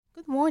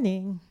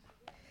morning.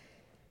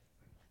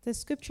 The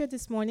scripture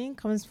this morning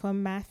comes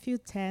from Matthew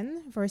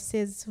 10,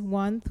 verses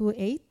 1 through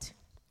 8.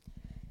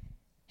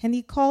 And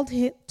he called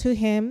to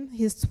him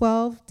his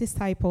 12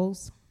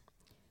 disciples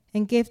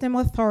and gave them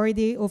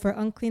authority over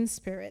unclean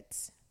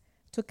spirits,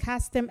 to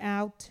cast them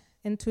out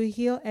and to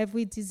heal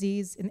every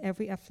disease and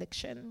every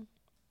affliction.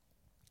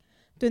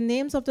 The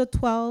names of the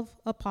 12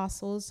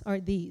 apostles are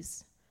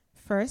these.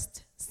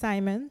 First,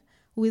 Simon,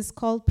 who is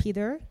called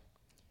Peter,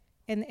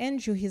 and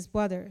Andrew his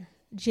brother,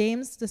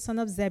 James the son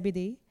of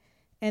Zebedee,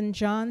 and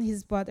John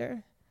his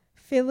brother,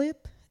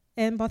 Philip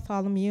and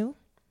Bartholomew,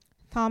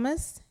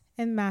 Thomas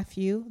and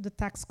Matthew the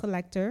tax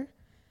collector,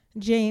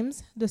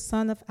 James the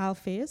son of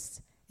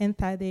Alphaeus and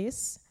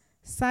Thaddeus,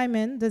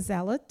 Simon the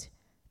zealot,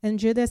 and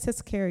Judas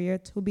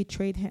Iscariot who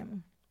betrayed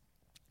him.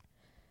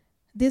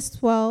 These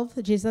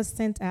 12 Jesus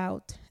sent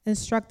out,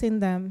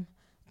 instructing them,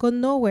 "Go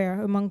nowhere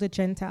among the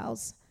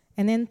Gentiles,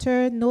 and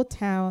enter no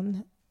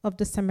town of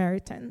the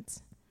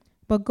Samaritans,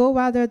 but go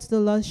rather to the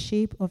lost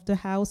sheep of the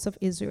house of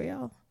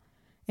Israel,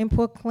 and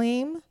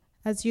proclaim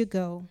as you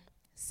go,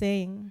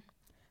 saying,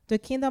 the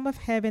kingdom of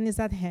heaven is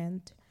at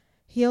hand.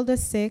 Heal the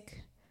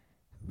sick,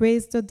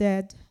 raise the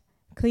dead,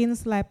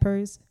 cleanse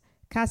lepers,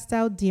 cast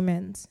out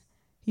demons.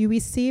 You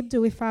received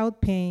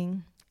without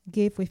paying,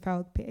 give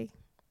without pay."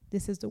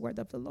 This is the word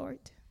of the Lord.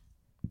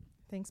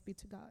 Thanks be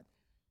to God.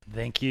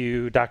 Thank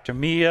you, Dr.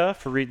 Mia,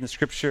 for reading the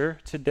scripture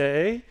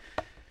today.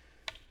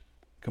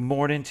 Good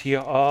morning to you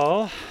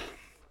all.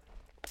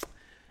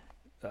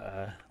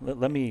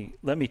 Let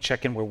me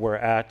check in where we're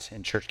at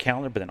in church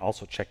calendar, but then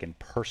also check in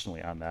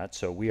personally on that.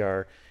 So we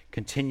are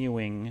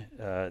continuing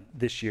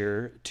this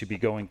year to be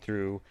going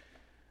through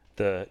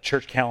the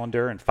church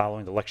calendar and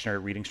following the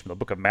lectionary readings from the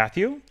book of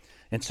Matthew.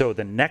 And so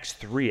the next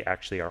three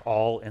actually are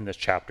all in this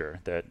chapter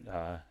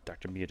that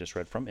Dr. Mia just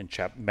read from in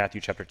Matthew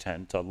chapter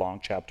 10. It's a long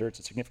chapter. It's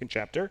a significant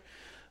chapter.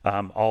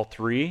 All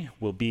three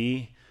will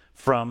be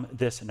from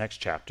this next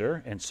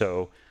chapter. And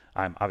so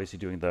I'm obviously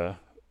doing the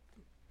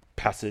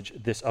passage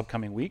this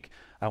upcoming week.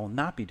 I will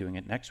not be doing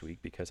it next week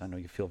because I know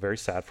you feel very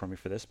sad for me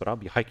for this, but I'll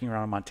be hiking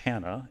around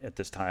Montana at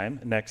this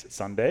time next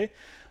Sunday.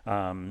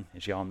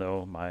 As you all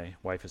know, my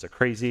wife is a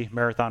crazy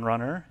marathon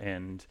runner,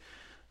 and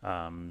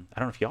I don't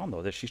know if you all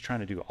know this, she's trying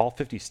to do all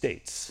 50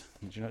 states.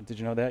 Did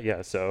you know that?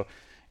 Yeah, so,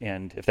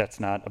 and if that's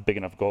not a big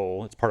enough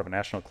goal, it's part of a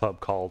national club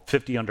called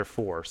 50 Under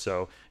 4,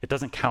 so it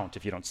doesn't count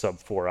if you don't sub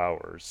 4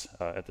 hours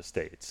at the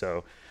state.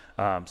 So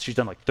she's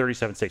done like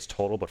 37 states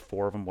total, but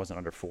 4 of them wasn't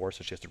under 4,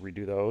 so she has to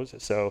redo those.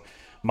 So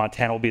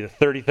Montana will be the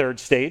 33rd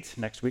state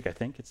next week. I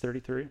think it's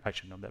 33. I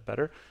should know that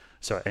better.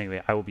 So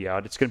anyway, I will be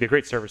out. It's going to be a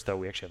great service, though.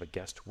 We actually have a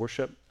guest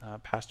worship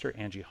pastor,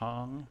 Angie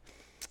Hong,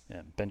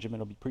 and Benjamin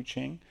will be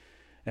preaching.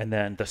 And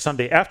then the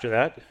Sunday after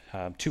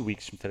that, 2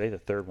 weeks from today, the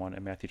third one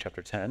in Matthew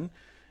chapter 10,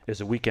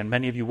 is a weekend.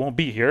 Many of you won't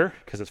be here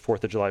because it's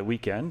 4th of July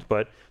weekend,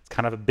 but it's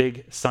kind of a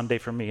big Sunday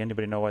for me.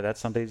 Anybody know why that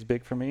Sunday is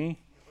big for me?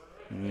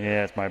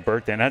 Yeah, it's my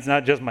birthday. And that's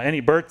not just any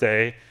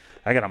birthday.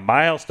 I got a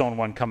milestone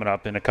one coming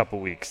up in a couple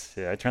weeks.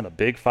 Yeah, I turned the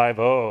big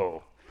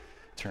 50.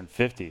 Turned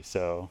 50.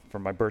 So for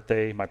my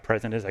birthday, my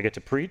present is I get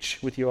to preach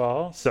with you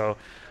all. So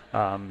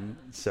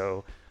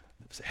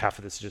half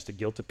of this is just a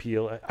guilt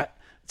appeal.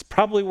 It's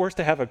probably worse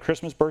to have a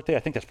Christmas birthday. I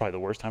think that's probably the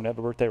worst time to have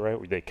a birthday, right?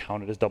 Where they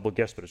count it as double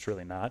gifts, but it's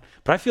really not.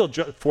 But I feel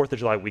 4th of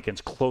July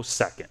weekend's close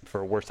second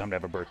for a worst time to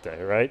have a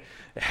birthday, right?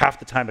 Half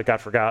the time it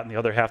got forgotten. The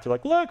other half, they're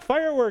like, look,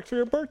 fireworks for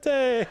your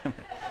birthday.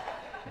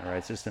 All right,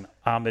 it's just an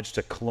homage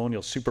to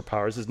colonial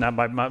superpowers. This is not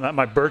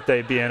my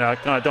birthday being,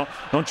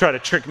 don't try to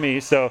trick me.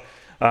 So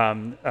I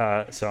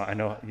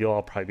know you'll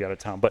all probably be out of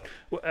town. But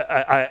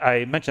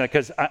I mention that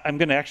because I'm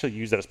going to actually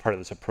use that as part of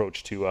this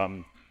approach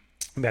to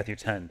Matthew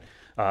 10.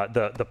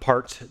 The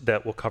part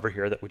that we'll cover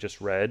here that we just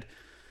read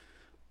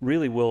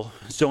really will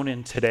zone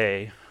in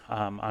today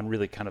on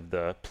really kind of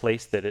the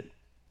place that it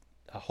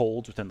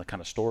holds within the kind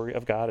of story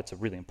of God. It's a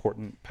really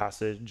important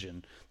passage,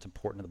 and it's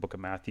important in the book of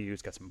Matthew.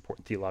 It's got some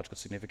important theological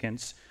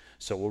significance.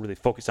 So we'll really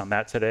focus on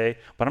that today.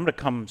 But I'm going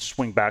to come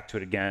swing back to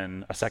it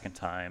again a second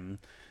time.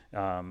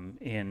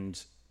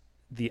 And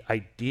the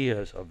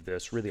ideas of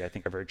this really, I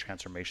think, are very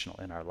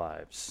transformational in our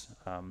lives.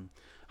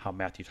 How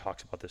Matthew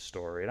talks about this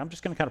story. And I'm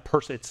just going to kind of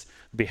it'll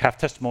be half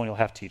testimonial,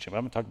 half teaching. But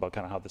I'm going to talk about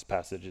kind of how this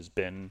passage has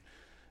been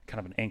kind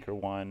of an anchor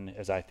one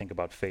as I think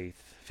about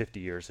faith 50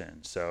 years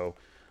in. So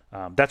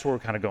that's where we're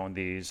kind of going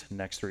these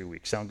next 3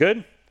 weeks. Sound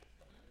good?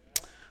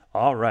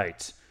 All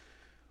right.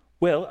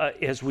 Well,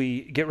 as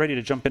we get ready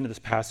to jump into this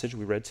passage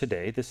we read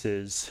today, this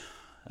is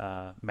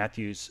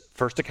Matthew's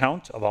first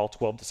account of all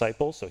 12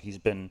 disciples. So he's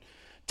been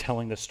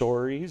telling the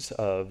stories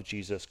of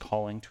Jesus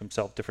calling to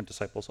himself different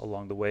disciples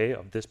along the way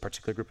of this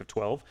particular group of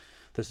 12.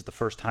 This is the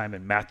first time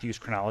in Matthew's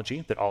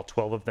chronology that all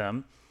 12 of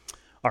them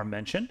are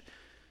mentioned.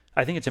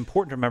 I think it's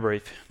important to remember,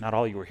 if not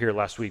all of you were here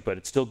last week, but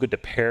it's still good to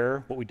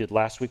pair what we did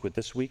last week with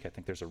this week. I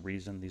think there's a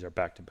reason these are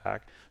back to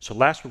back. So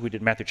last week we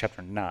did Matthew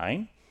chapter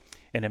 9.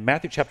 And in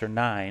Matthew chapter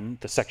 9,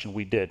 the section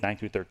we did, 9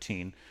 through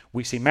 13,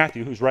 we see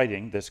Matthew, who's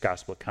writing this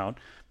gospel account.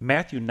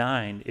 Matthew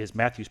 9 is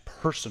Matthew's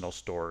personal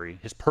story,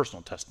 his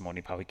personal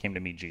testimony of how he came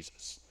to meet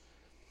Jesus.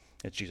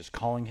 It's Jesus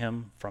calling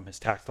him from his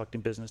tax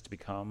collecting business to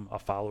become a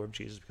follower of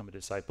Jesus, become a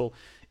disciple.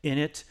 In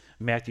it,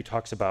 Matthew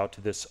talks about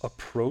this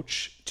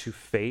approach to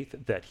faith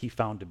that he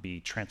found to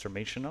be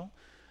transformational,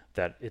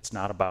 that it's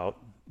not about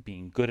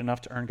being good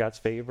enough to earn God's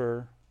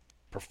favor,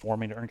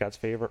 performing to earn God's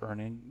favor,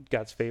 earning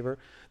God's favor,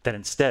 that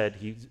instead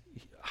he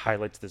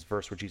highlights this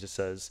verse where Jesus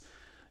says,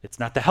 it's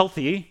not the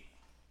healthy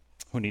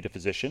who need a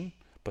physician,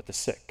 but the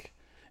sick.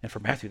 And for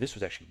Matthew, this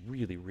was actually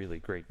really, really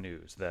great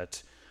news,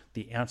 that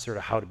the answer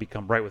to how to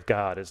become right with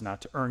God is not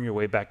to earn your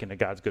way back into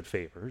God's good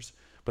favors,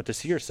 but to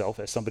see yourself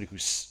as somebody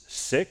who's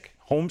sick,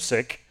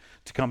 homesick,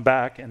 to come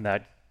back, and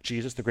that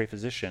Jesus, the great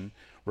physician,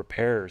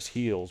 repairs,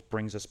 heals,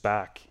 brings us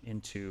back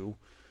into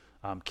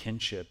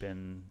kinship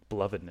and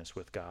belovedness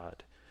with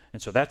God.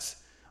 And so that's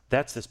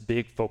this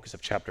big focus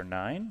of chapter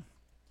 9,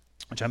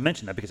 which I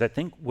mentioned that because I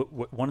think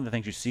one of the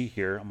things you see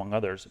here, among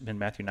others, in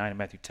Matthew 9 and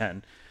Matthew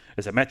 10,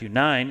 is that Matthew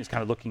 9 is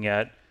kind of looking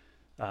at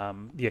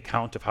the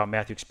account of how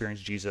Matthew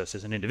experienced Jesus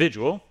as an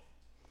individual.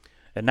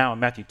 And now in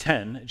Matthew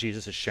 10,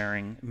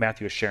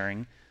 Matthew is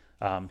sharing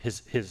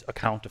his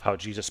account of how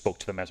Jesus spoke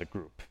to them as a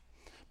group,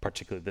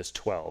 particularly this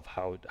 12,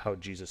 how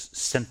Jesus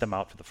sent them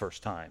out for the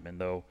first time.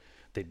 And though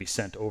they'd be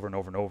sent over and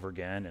over and over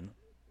again and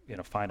in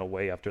a final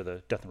way after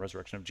the death and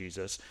resurrection of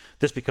Jesus,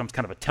 this becomes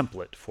kind of a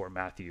template for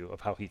Matthew of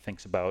how he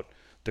thinks about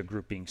the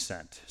group being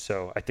sent.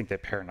 So I think they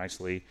pair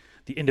nicely.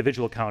 The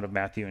individual account of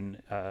Matthew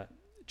in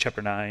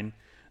chapter 9,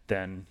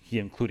 then he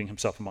including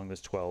himself among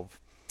those 12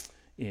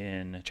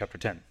 in chapter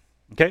 10.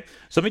 Okay,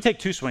 so let me take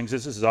two swings.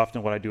 This is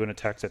often what I do in a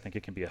text. I think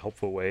it can be a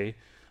helpful way.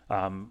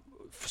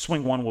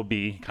 Swing one will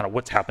be kind of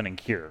what's happening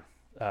here.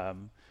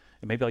 And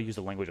maybe I'll use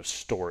the language of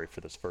story for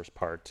this first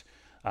part.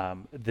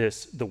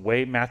 The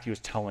way Matthew is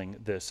telling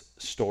this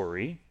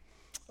story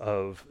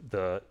of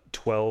the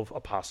 12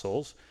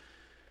 apostles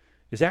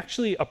is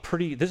actually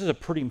this is a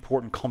pretty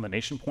important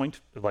culmination point,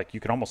 like you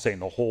could almost say in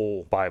the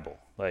whole Bible.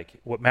 Like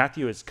what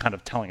Matthew is kind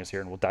of telling us here,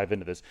 and we'll dive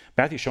into this.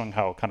 Matthew's showing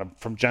how kind of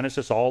from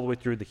Genesis all the way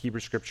through the Hebrew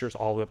scriptures,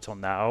 all the way up till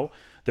now,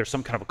 there's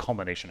some kind of a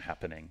culmination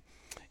happening.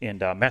 And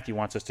Matthew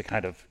wants us to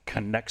kind of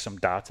connect some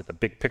dots at the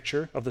big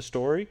picture of the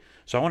story.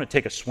 So I want to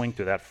take a swing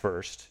through that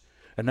first,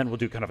 and then we'll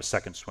do kind of a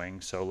second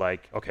swing. So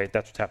like, okay,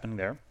 that's what's happening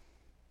there.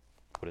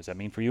 What does that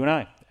mean for you and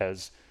I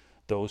as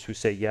those who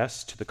say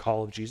yes to the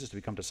call of Jesus to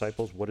become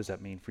disciples? What does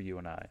that mean for you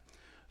and I?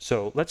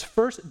 So let's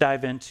first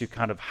dive into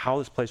kind of how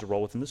this plays a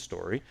role within the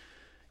story.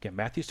 Again,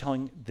 Matthew's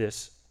telling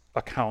this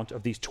account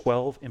of these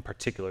 12 in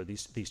particular,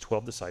 these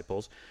 12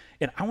 disciples.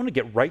 And I want to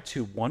get right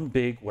to one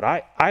big, what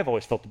I've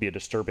always felt to be a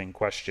disturbing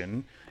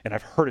question, and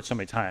I've heard it so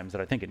many times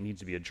that I think it needs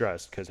to be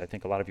addressed, because I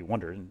think a lot of you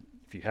wonder, and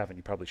if you haven't,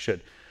 you probably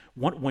should.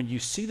 When you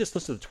see this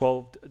list of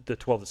the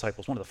 12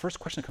 disciples, one of the first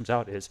questions that comes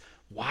out is,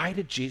 why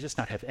did Jesus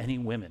not have any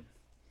women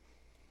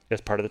as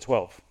part of the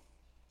 12?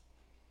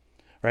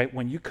 Right?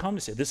 When you come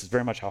to see, this is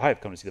very much how I've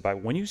come to see the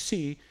Bible. When you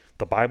see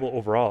the Bible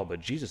overall,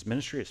 but Jesus'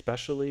 ministry,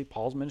 especially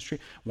Paul's ministry,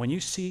 when you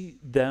see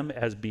them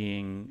as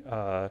being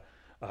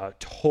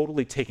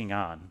totally taking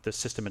on the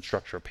system and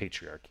structure of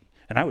patriarchy,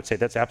 and I would say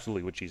that's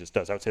absolutely what Jesus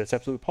does. I would say that's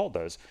absolutely what Paul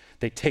does.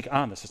 They take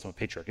on the system of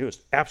patriarchy. It was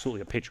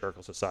absolutely a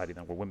patriarchal society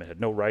then, where women had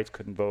no rights,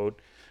 couldn't vote,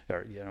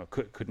 or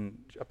couldn't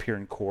appear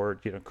in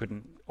court,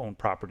 couldn't own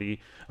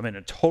property. I mean,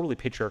 a totally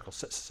patriarchal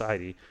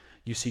society.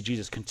 You see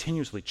Jesus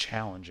continuously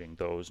challenging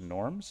those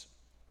norms.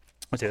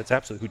 I would say that's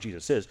absolutely who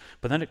Jesus is.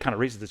 But then it kind of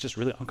raises this just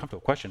really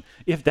uncomfortable question.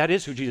 If that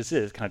is who Jesus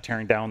is, kind of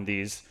tearing down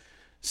these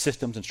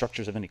systems and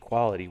structures of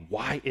inequality,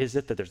 why is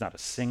it that there's not a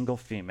single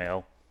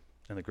female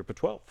in the group of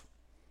 12?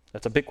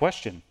 That's a big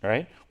question,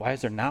 right? Why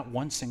is there not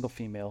one single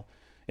female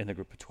in the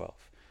group of 12?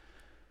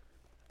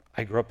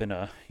 I grew up in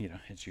as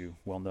you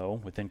well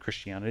know, within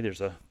Christianity,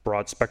 there's a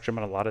broad spectrum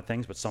on a lot of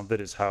things, but some of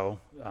it is how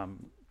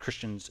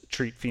Christians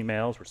treat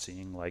females. We're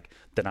seeing like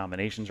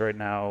denominations right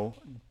now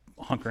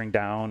hunkering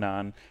down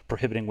on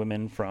prohibiting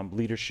women from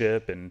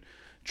leadership and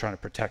trying to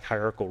protect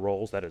hierarchical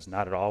roles. That is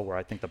not at all where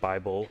I think the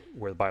Bible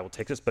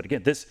takes us. But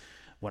again,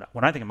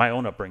 when I think of my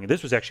own upbringing,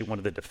 this was actually one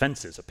of the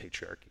defenses of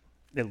patriarchy.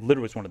 It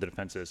literally was one of the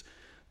defenses.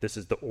 This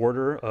is the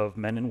order of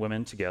men and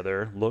women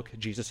together. Look,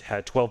 Jesus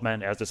had 12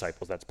 men as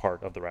disciples. That's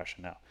part of the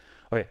rationale.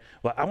 Okay,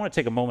 well, I want to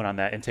take a moment on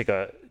that and take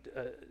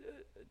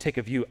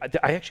a view.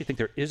 I actually think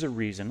there is a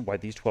reason why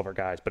these 12 are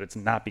guys, but it's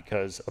not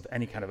because of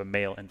any kind of a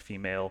male and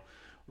female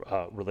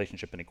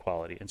relationship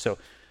inequality. And so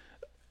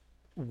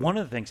one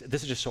of the things,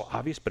 this is just so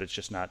obvious, but it's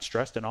just not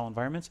stressed in all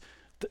environments.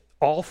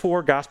 All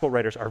four gospel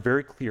writers are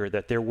very clear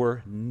that there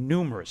were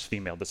numerous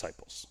female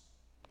disciples.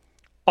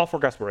 All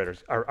four gospel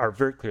writers are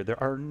very clear.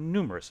 There are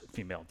numerous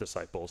female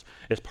disciples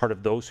as part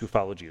of those who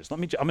follow Jesus. I'm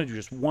going to do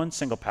just one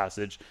single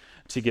passage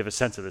to give a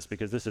sense of this,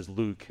 because this is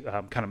Luke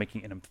kind of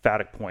making an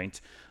emphatic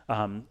point.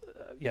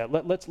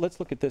 Let's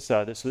look at this.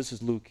 So this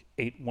is Luke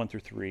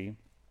 8:1-3.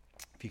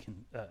 If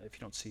you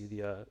don't see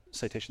the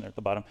citation there at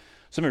the bottom.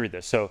 So let me read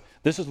this. So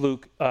this is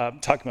Luke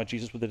talking about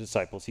Jesus with the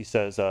disciples. He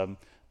says,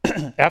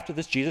 after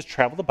this, Jesus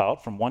traveled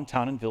about from one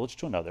town and village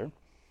to another,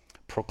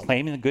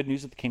 proclaiming the good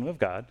news of the kingdom of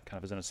God. Kind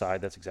of as an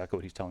aside, that's exactly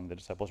what he's telling the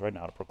disciples right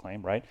now to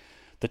proclaim, right?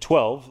 The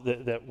 12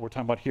 that we're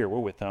talking about here were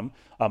with them.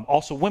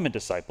 Also women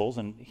disciples,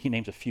 and he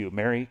names a few.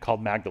 Mary,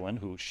 called Magdalene,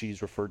 who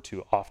she's referred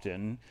to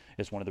often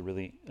as one of the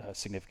really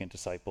significant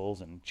disciples,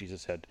 and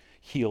Jesus had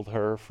healed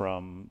her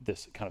from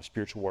this kind of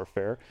spiritual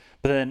warfare.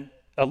 But then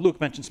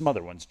Luke mentions some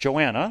other ones.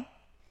 Joanna,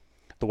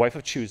 the wife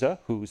of Chuza,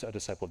 who's a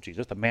disciple of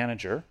Jesus, the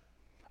manager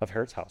of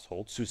Herod's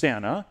household.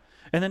 Susanna,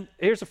 and then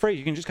here's a phrase,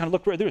 you can just kind of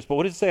look right through this, but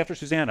what does it say after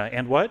Susanna?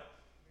 And what?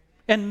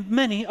 And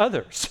many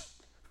others.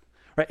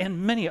 Right,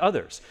 and many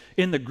others.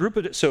 In the group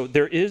of, so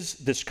there is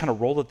this kind of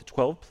role that the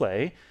 12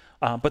 play,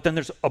 but then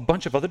there's a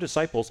bunch of other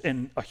disciples,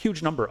 and a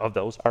huge number of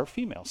those are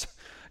females.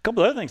 A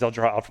couple of other things I'll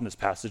draw out from this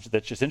passage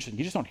that's just interesting.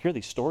 You just don't hear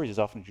these stories as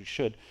often as you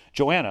should.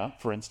 Joanna,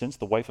 for instance,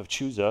 the wife of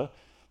Chuza,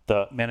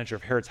 the manager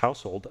of Herod's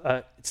household,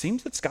 it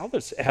seems that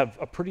scholars have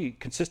a pretty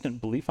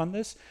consistent belief on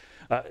this.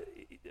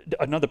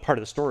 Another part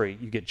of the story,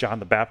 you get John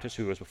the Baptist,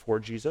 who was before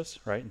Jesus,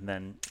 right? And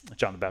then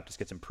John the Baptist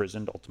gets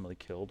imprisoned, ultimately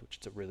killed, which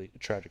is a really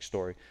tragic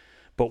story.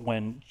 But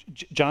when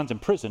John's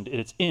imprisoned,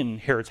 it's in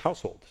Herod's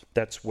household.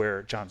 That's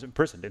where John's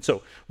imprisoned. And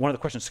so one of the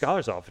questions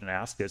scholars often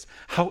ask is,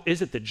 how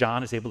is it that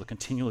John is able to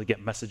continually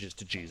get messages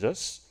to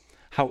Jesus?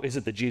 How is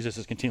it that Jesus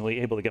is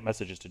continually able to get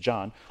messages to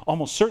John?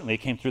 Almost certainly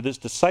it came through this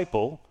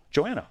disciple,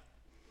 Joanna.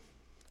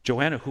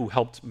 Joanna, who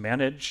helped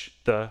manage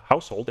the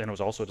household and was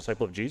also a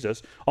disciple of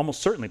Jesus,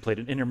 almost certainly played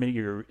an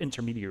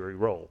intermediary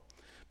role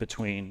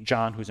between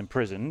John, who's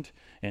imprisoned,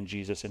 and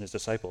Jesus and his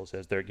disciples,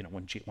 as they're,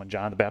 when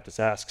John the Baptist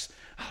asks,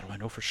 how do I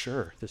know for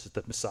sure this is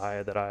the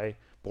Messiah that I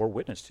bore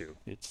witness to?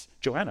 It's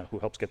Joanna who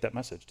helps get that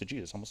message to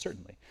Jesus, almost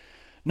certainly.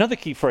 Another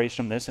key phrase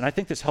from this, and I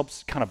think this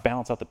helps kind of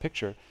balance out the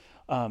picture,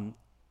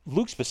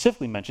 Luke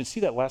specifically mentions, see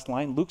that last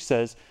line? Luke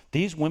says,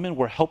 these women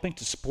were helping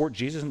to support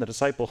Jesus and the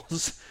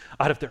disciples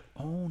out of their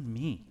own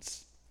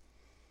means.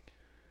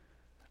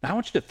 Now I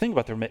want you to think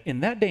about that.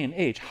 In that day and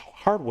age, how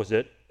hard was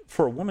it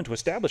for a woman to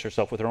establish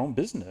herself with her own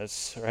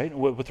business, right?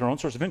 With her own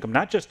source of income,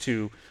 not just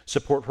to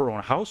support her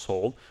own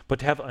household, but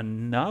to have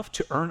enough,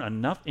 to earn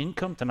enough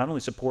income to not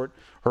only support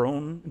her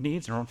own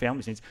needs and her own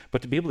family's needs,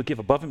 but to be able to give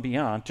above and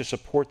beyond to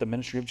support the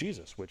ministry of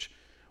Jesus, which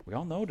we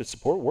all know to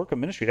support work of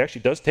ministry, it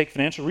actually does take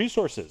financial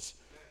resources.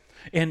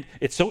 And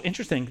it's so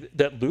interesting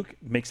that Luke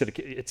makes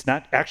it's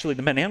not actually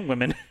the men and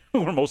women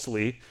who are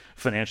mostly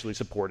financially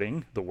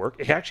supporting the work.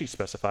 It actually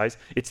specifies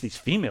it's these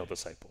female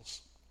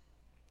disciples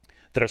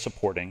that are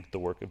supporting the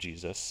work of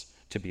Jesus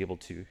to be able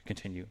to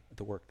continue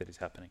the work that is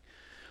happening.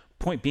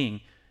 Point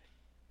being,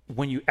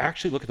 when you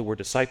actually look at the word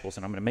disciples,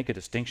 and I'm going to make a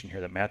distinction here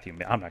that I'm not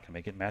going to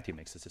make it, Matthew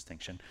makes this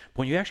distinction.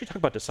 When you actually talk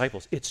about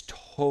disciples, it's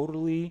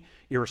totally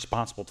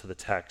irresponsible to the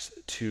text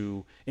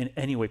to in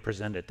any way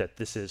present it that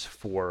this is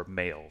for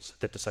males,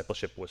 that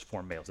discipleship was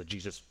for males, that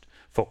Jesus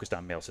focused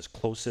on males.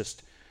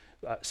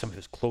 Some of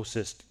his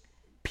closest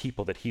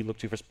people that he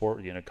looked to for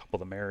support, a couple of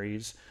the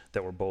Marys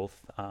that were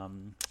both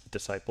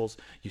disciples.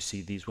 You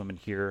see these women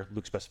here,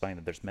 Luke specifying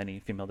that there's many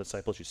female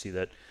disciples. You see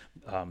that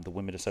the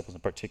women disciples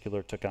in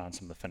particular took on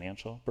some of the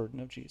financial burden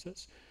of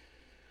Jesus.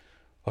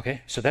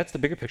 Okay, so that's the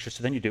bigger picture.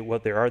 So then you do, well,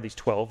 there are these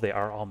 12, they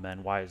are all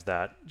men. Why is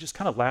that? Just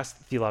kind of last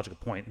theological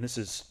point, and this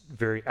is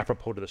very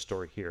apropos to the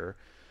story here.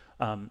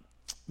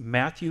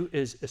 Matthew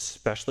is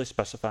especially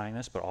specifying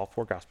this, but all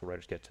four gospel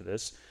writers get to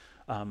this.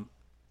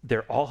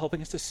 They're all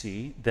helping us to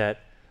see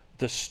that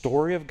the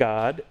story of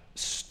God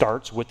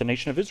starts with the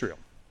nation of Israel.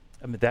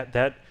 I mean,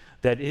 that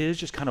is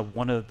just kind of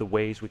one of the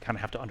ways we kind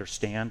of have to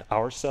understand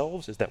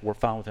ourselves, is that we're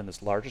found within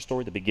this larger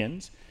story that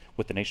begins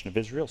with the nation of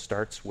Israel,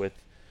 starts with,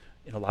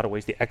 in a lot of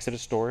ways, the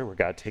Exodus story, where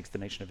God takes the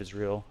nation of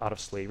Israel out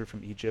of slavery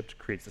from Egypt,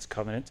 creates this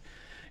covenant.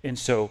 And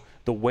so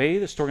the way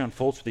the story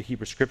unfolds for the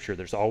Hebrew scripture,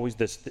 there's always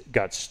this,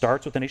 God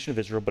starts with the nation of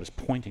Israel, but is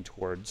pointing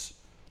towards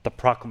the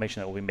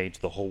proclamation that will be made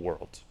to the whole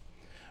world.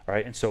 All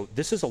right, and so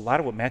this is a lot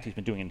of what Matthew's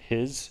been doing in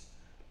his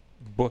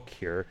book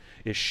here,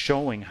 is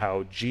showing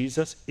how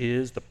Jesus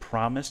is the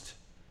promised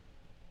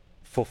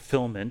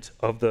fulfillment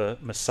of the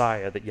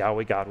Messiah that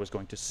Yahweh God was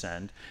going to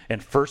send.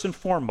 And first and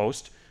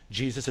foremost,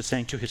 Jesus is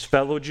saying to his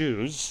fellow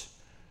Jews,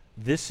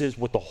 this is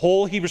what the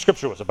whole Hebrew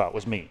scripture was about,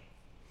 was me.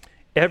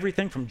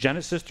 Everything from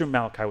Genesis through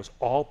Malachi was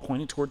all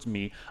pointing towards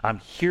me. I'm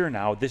here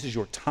now. This is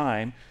your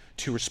time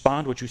to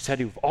respond to what you said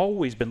you've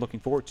always been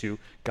looking forward to.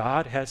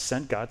 God has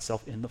sent God's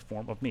self in the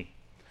form of me.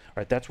 All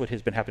right, that's what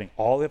has been happening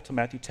all the way up to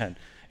Matthew 10.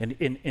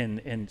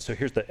 And so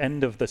here's the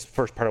end of this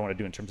first part I want to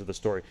do in terms of the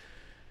story.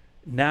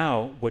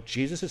 Now, what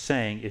Jesus is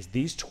saying is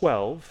these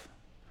 12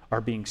 are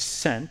being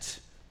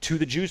sent to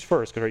the Jews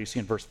first, because you see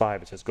in verse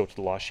 5, it says, go to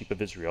the lost sheep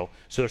of Israel.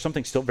 So there's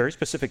something still very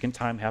specific in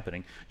time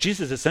happening.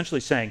 Jesus is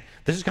essentially saying,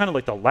 this is kind of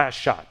like the last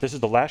shot. This is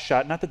the last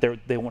shot. Not that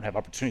they won't have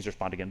opportunities to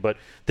respond again, but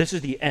this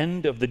is the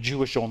end of the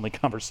Jewish-only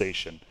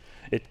conversation.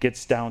 It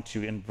gets down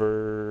to, in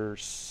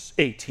verse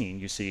 18,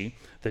 you see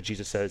that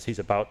Jesus says he's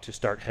about to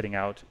start heading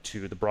out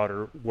to the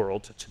broader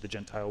world, to the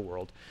Gentile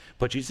world.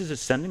 But Jesus is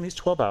sending these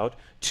 12 out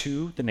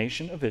to the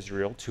nation of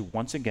Israel to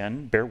once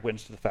again bear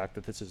witness to the fact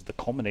that this is the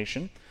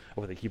culmination of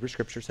what the Hebrew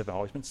scriptures have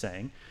always been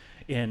saying.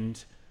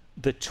 And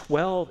the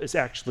 12 is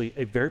actually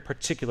a very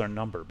particular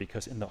number,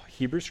 because in the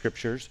Hebrew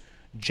scriptures,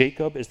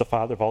 Jacob is the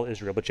father of all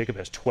Israel, but Jacob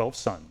has 12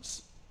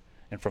 sons.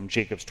 And from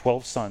Jacob's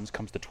 12 sons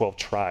comes the 12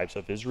 tribes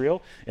of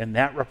Israel, and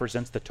that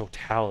represents the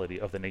totality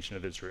of the nation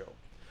of Israel.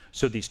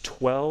 So these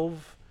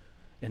 12,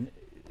 and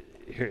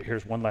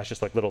here's one last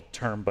just like little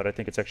term, but I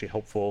think it's actually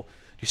helpful.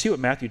 Do you see what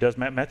Matthew does?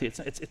 Matthew,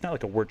 it's not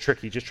like a word trick.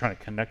 He's just trying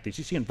to connect these.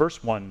 You see in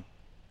verse 1,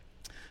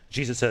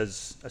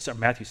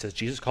 Matthew says,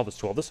 Jesus called his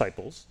 12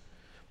 disciples.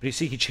 But you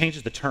see, he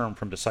changes the term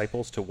from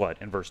disciples to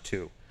what in verse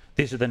 2?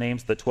 These are the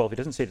names of the 12. He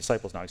doesn't say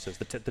disciples now. He says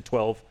the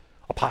 12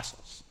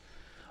 apostles.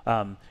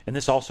 And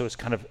this also is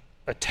kind of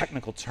a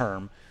technical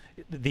term.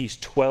 These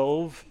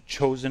 12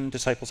 chosen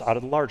disciples out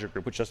of the larger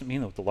group, which doesn't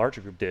mean that what the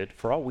larger group did.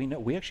 For all we know,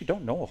 we actually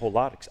don't know a whole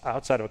lot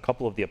outside of a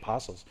couple of the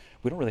apostles.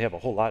 We don't really have a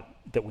whole lot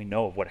that we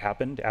know of what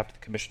happened after the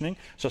commissioning.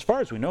 So as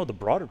far as we know, the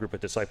broader group of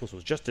disciples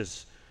was just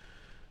as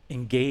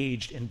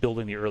engaged in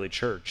building the early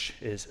church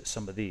as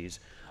some of these.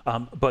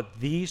 But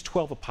these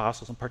 12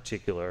 apostles in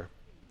particular,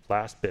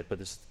 last bit, but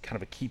this is kind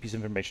of a key piece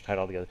of information tied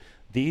all together.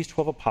 These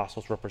 12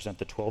 apostles represent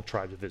the 12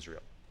 tribes of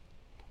Israel.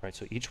 Right,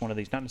 so each one of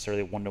these, not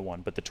necessarily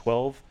one-to-one, but the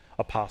 12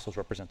 apostles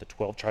represent the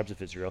 12 tribes of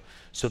Israel.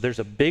 So there's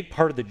a big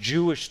part of the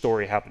Jewish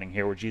story happening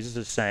here where Jesus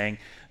is saying,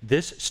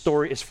 this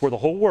story is for the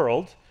whole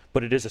world,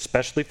 but it is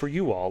especially for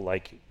you all.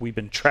 Like, we've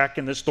been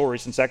tracking this story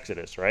since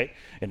Exodus, right?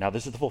 And now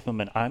this is the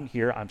fulfillment. I'm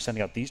here. I'm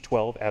sending out these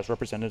 12 as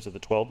representatives of the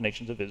 12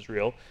 nations of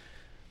Israel.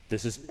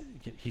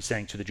 He's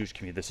saying to the Jewish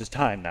community, this is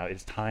time now.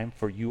 It's time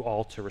for you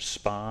all to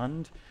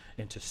respond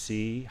and to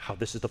see how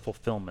this is the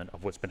fulfillment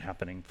of what's been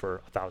happening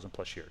for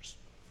 1,000+ years.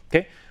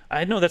 Okay,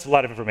 I know that's a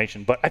lot of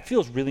information, but I feel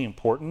it's really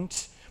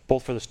important,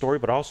 both for the story,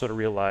 but also to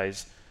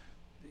realize,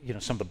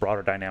 some of the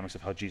broader dynamics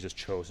of how Jesus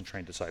chose and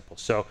trained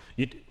disciples. So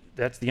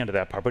that's the end of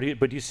that part. But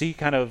do you see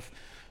kind of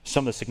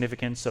some of the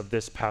significance of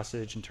this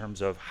passage in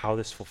terms of how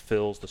this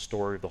fulfills the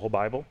story of the whole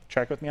Bible?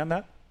 Track with me on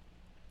that?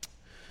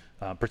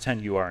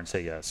 Pretend you are and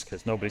say yes,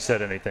 because nobody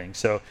said anything.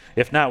 So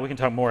if not, we can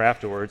talk more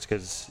afterwards,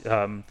 because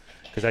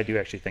I do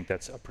actually think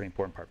that's a pretty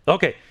important part.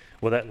 Okay,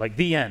 well, that like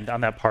the end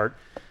on that part.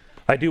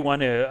 I do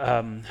want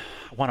to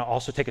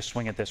also take a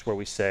swing at this where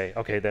we say,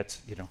 okay,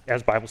 that's,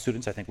 as Bible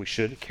students, I think we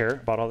should care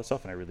about all this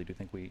stuff, and I really do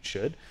think we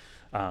should.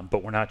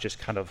 But we're not just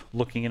kind of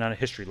looking in on a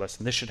history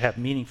lesson. This should have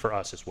meaning for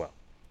us as well.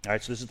 All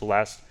right, so this is the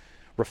last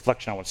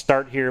reflection I want to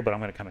start here, but I'm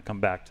going to kind of come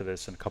back to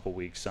this in a couple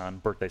weeks on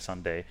Birthday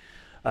Sunday.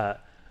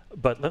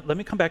 But let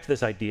me come back to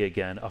this idea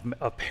again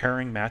of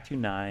pairing Matthew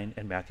 9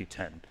 and Matthew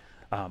 10.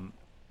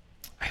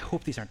 I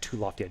hope these aren't too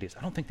lofty ideas.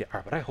 I don't think they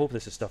are, but I hope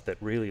this is stuff that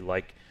really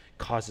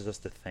causes us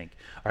to think.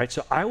 All right,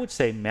 so I would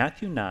say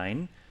Matthew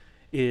 9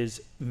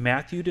 is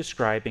Matthew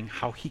describing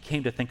how he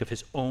came to think of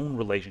his own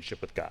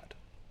relationship with God.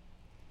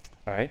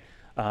 All right,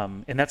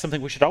 and that's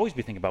something we should always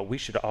be thinking about. We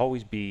should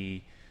always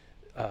be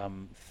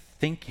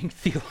thinking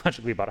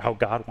theologically about how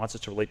God wants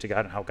us to relate to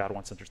God and how God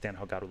wants to understand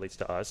how God relates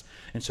to us.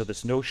 And so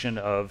this notion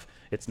of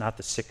it's not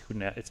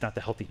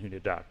the healthy who need a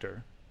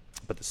doctor,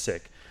 but the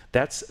sick.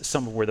 That's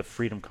some of where the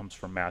freedom comes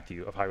from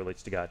Matthew of how he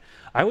relates to God.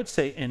 I would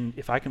say,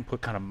 if I can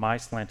put kind of my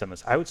slant on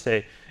this, I would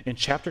say in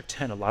chapter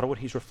 10, a lot of what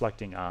he's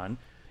reflecting on,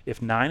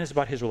 if 9 is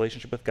about his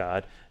relationship with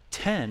God,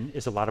 10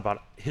 is a lot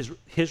about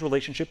his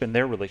relationship and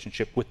their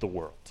relationship with the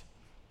world.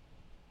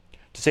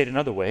 To say it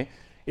another way,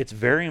 it's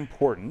very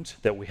important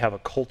that we have a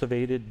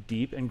cultivated,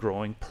 deep, and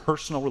growing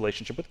personal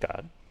relationship with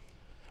God,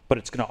 but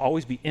it's going to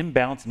always be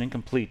imbalanced and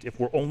incomplete if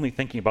we're only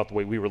thinking about the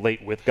way we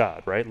relate with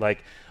God, right?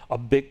 Like, a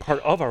big part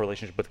of our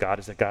relationship with God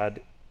is that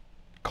God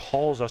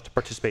calls us to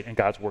participate in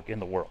God's work in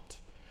the world,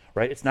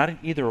 right? It's not an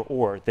either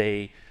or.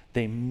 They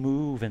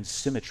move in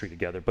symmetry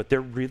together, but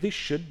there really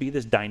should be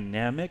this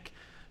dynamic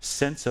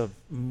sense of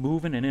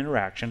movement and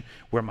interaction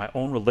where my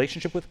own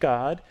relationship with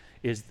God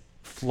is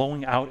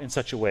flowing out in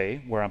such a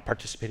way where I'm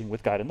participating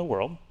with God in the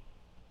world,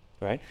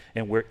 right?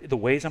 And where the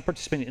ways I'm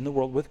participating in the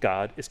world with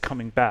God is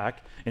coming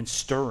back and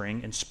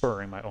stirring and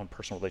spurring my own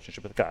personal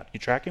relationship with God. You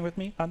tracking with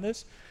me on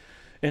this?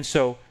 And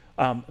so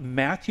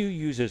Matthew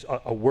uses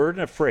a word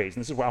and a phrase,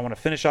 and this is where I want to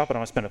finish up, and I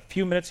want to spend a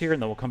few minutes here,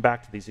 and then we'll come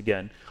back to these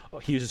again.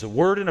 He uses a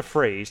word and a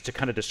phrase to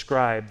kind of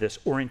describe this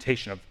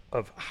orientation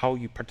of how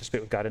you participate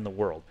with God in the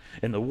world.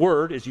 And the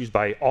word is used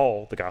by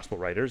all the gospel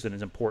writers and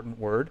is an important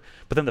word,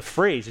 but then the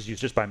phrase is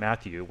used just by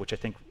Matthew, which I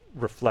think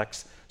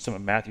reflects some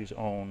of Matthew's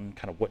own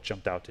kind of what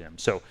jumped out to him.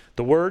 So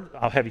the word,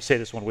 I'll have you say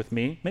this one with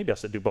me. Maybe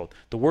I'll do both.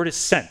 The word is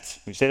sent.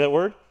 Can you say that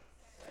word?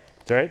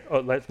 All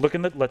right. Let's look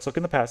in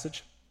the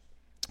passage.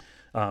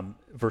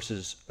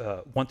 Verses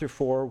 1 through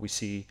 4, we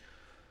see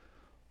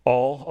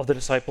all of the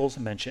disciples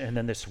mentioned, and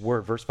then this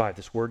word, verse 5,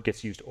 this word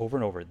gets used over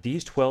and over.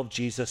 These 12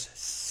 Jesus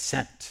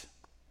sent.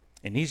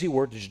 An easy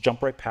word to just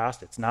jump right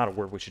past. It's not a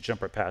word we should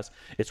jump right past.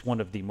 It's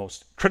one of the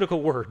most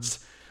critical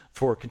words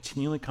for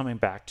continually coming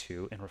back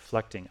to and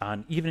reflecting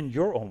on, even in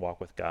your own walk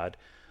with God,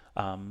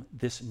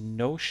 this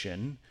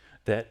notion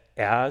that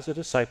as a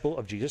disciple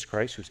of Jesus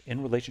Christ who's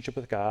in relationship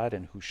with God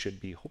and who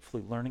should be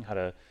hopefully learning how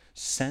to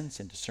sense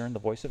and discern the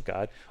voice of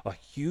God, a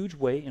huge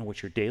way in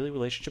which your daily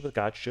relationship with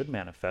God should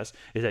manifest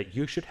is that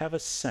you should have a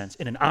sense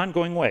in an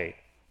ongoing way.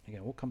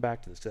 Again, we'll come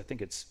back to this because I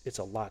think it's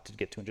a lot to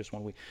get to in just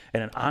 1 week.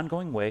 In an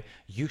ongoing way,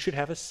 you should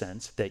have a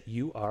sense that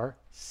you are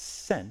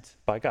sent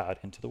by God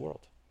into the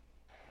world.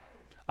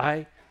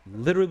 I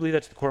literally believe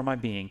that's the core of my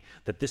being,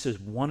 that this is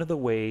one of the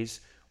ways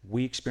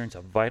we experience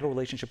a vital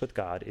relationship with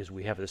God is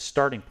we have this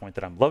starting point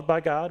that I'm loved by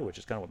God, which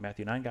is kind of what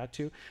Matthew 9 got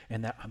to,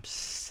 and that I'm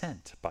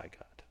sent by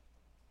God.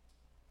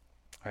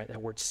 All right,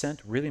 that word sent,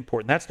 really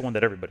important. That's the one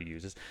that everybody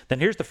uses. Then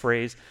here's the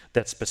phrase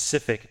that's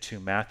specific to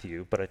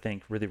Matthew, but I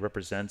think really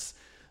represents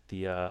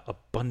the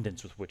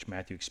abundance with which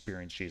Matthew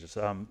experienced Jesus.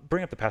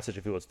 Bring up the passage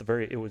if you will.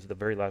 It was the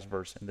very last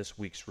verse in this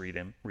week's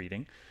reading.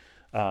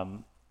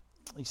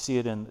 You see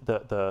it in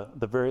the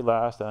very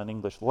last in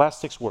English. The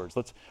last 6 words.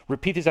 Let's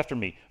repeat these after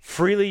me.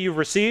 Freely you've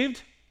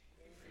received.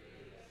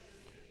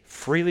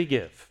 Freely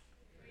give.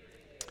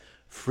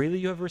 Freely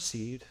you have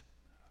received.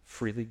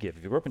 Freely give.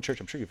 If you grew up in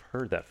church, I'm sure you've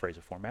heard that phrase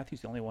before.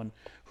 Matthew's the only one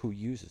who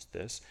uses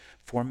this.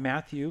 For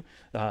Matthew,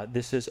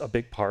 this is a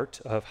big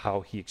part of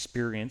how he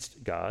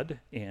experienced God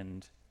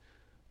and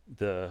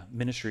the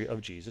ministry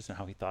of Jesus and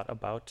how he thought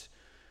about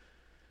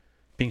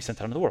being sent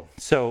out into the world.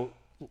 So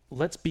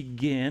let's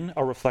begin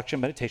a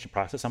reflection meditation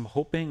process. I'm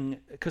hoping,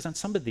 because on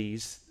some of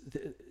these,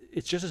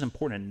 it's just as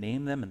important to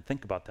name them and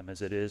think about them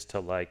as it is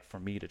to for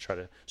me to try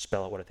to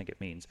spell out what I think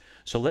it means.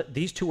 So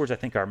these 2 words I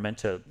think are meant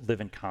to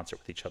live in concert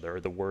with each other, or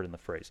the word and the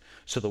phrase.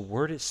 So the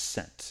word is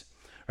sent.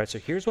 All right, so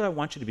here's what I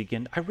want you to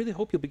begin. I really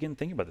hope you'll begin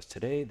thinking about this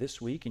today, this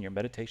week, in your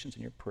meditations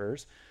and your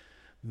prayers.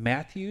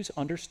 Matthew's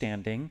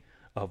understanding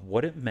of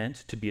what it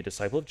meant to be a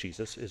disciple of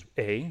Jesus is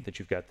A, that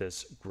you've got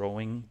this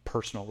growing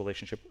personal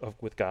relationship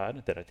with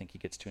God that I think he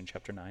gets to in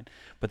chapter 9.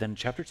 But then in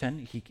chapter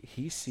 10,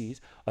 he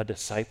sees a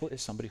disciple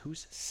as somebody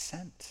who's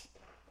sent.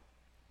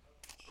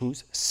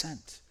 Who's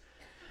sent.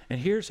 And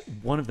here's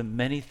one of the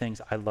many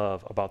things I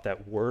love about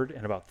that word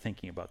and about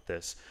thinking about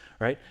this,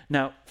 right?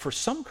 Now, for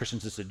some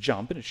Christians, it's a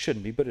jump, and it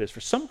shouldn't be, but it is.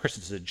 For some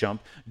Christians, it's a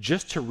jump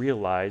just to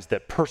realize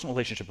that personal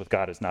relationship with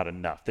God is not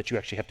enough, that you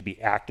actually have to be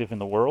active in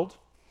the world.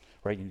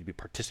 Right? You need to be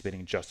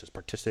participating in justice,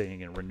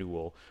 participating in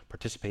renewal,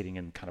 participating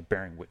in kind of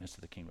bearing witness to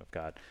the kingdom of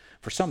God.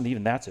 For some,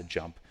 even that's a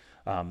jump,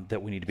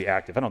 that we need to be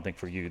active. I don't think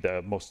for you,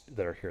 the most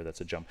that are here,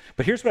 that's a jump.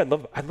 But here's what I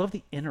love. I love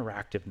the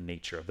interactive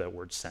nature of that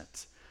word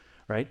sent,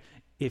 right?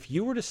 If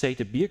you were to say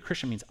to be a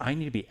Christian means I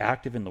need to be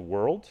active in the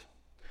world,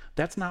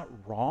 that's not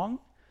wrong,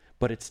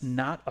 but it's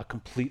not a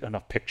complete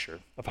enough picture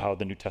of how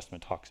the New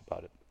Testament talks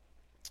about it.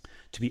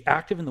 To be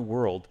active in the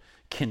world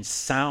can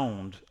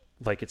sound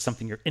like it's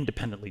something you're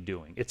independently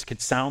doing. It can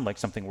sound like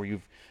something where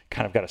you've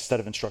kind of got a set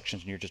of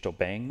instructions and you're just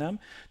obeying them.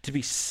 To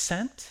be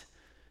sent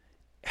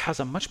has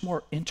a much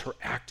more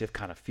interactive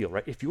kind of feel,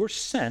 right? If you're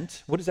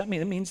sent, what does that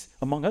mean? It means,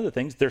 among other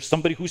things, there's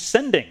somebody who's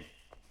sending,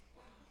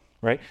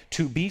 right?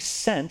 To be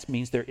sent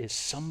means there is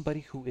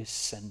somebody who is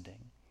sending.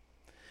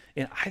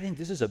 And I think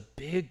this is a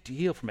big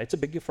deal for me. It's a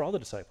big deal for all the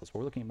disciples.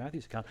 We're looking at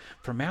Matthew's account.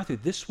 For Matthew,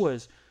 this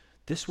was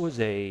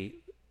a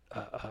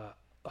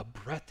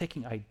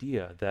breathtaking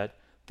idea that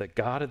the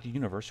God of the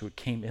universe who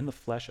came in the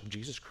flesh of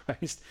Jesus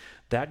Christ,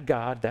 that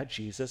God, that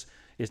Jesus,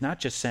 is not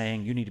just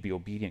saying you need to be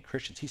obedient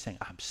Christians. He's saying,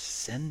 I'm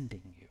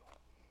sending you,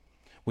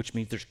 which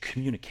means there's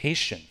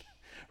communication,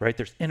 right?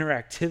 There's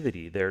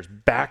interactivity. There's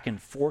back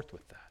and forth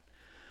with that.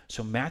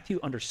 So Matthew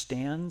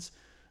understands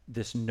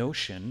this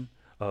notion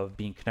of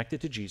being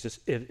connected to Jesus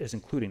as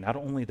including not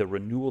only the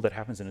renewal that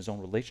happens in his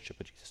own relationship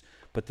with Jesus,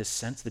 but the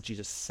sense that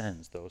Jesus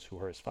sends those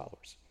who are his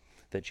followers.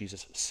 That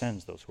Jesus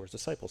sends those who are his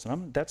disciples.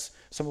 And that's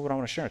some of what I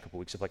want to share in a couple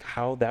of weeks of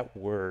how that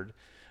word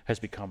has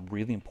become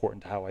really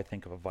important to how I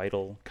think of a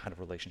vital kind of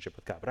relationship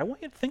with God. But I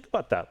want you to think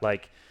about that.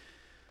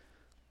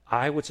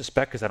 I would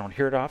suspect, because I don't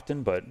hear it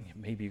often, but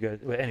maybe you guys,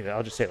 anyway,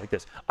 I'll just say it like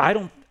this. I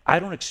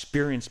don't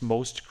experience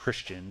most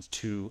Christians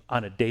to,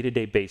 on a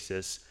day-to-day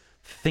basis,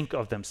 think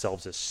of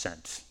themselves as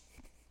sent.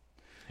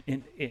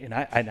 And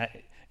I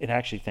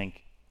actually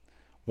think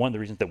one of the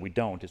reasons that we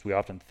don't is we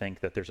often think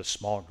that there's a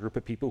small group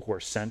of people who are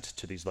sent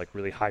to these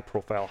really high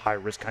profile, high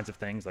risk kinds of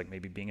things, like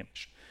maybe being a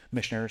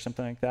missionary or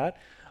something like that.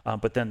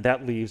 But then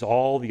that leaves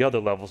all the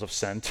other levels of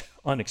sent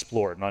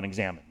unexplored and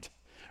unexamined.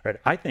 Right?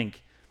 I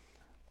think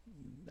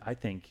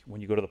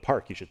when you go to the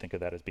park, you should think of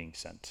that as being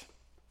sent.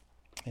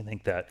 I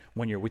think that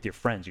when you're with your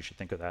friends, you should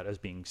think of that as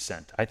being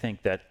sent. I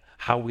think that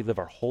how we live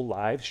our whole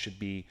lives should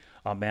be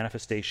a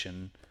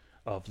manifestation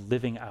of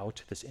living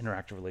out this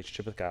interactive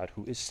relationship with God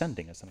who is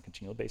sending us on a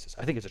continual basis.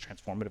 I think it's a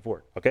transformative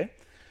word, okay?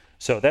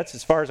 So that's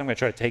as far as I'm going to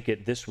try to take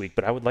it this week,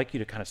 but I would like you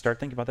to kind of start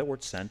thinking about that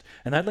word sent,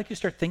 and I'd like you to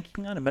start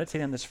thinking on and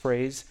meditating on this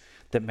phrase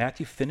that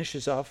Matthew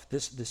finishes off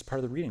this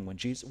part of the reading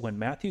when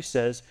Matthew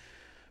says,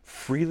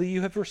 freely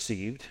you have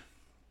received,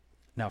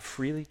 now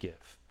freely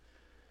give.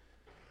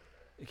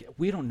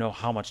 We don't know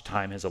how much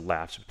time has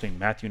elapsed between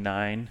Matthew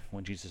 9,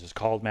 when Jesus is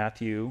called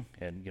Matthew,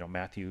 and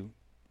Matthew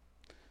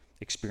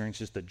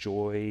experiences the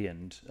joy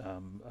and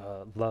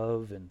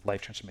love and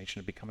life transformation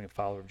of becoming a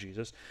follower of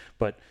Jesus.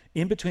 But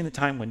in between the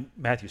time when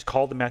Matthew's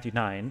called in Matthew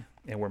 9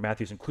 and where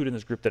Matthew's included in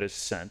this group that is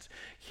sent,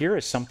 here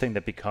is something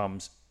that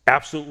becomes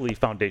absolutely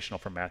foundational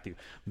for Matthew.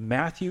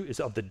 Matthew is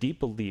of the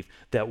deep belief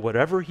that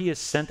whatever he is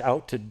sent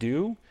out to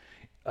do,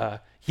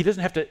 he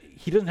doesn't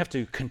have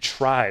to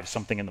contrive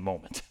something in the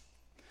moment.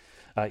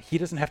 He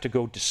doesn't have to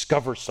go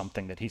discover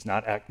something that he's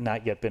not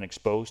yet been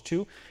exposed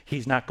to.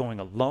 He's not going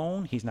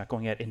alone. He's not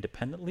going out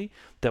independently.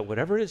 That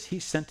whatever it is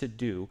he's sent to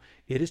do,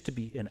 it is to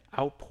be an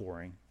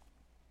outpouring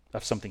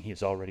of something he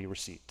has already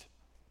received.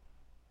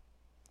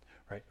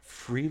 Right?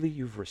 Freely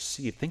you've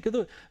received. Think of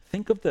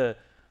the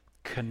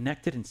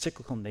connected and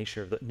cyclical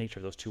nature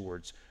of those two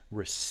words.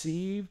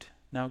 Received,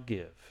 now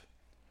give.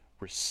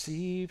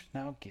 Received,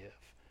 now give.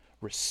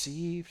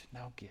 Received,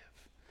 now give.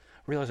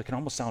 I realize it can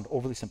almost sound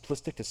overly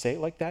simplistic to say it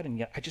like that, and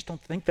yet I just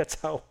don't think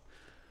that's how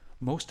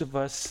most of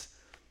us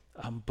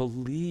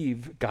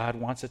believe God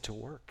wants it to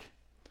work.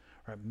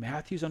 Right?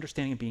 Matthew's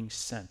understanding of being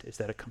sent is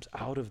that it comes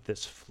out of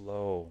this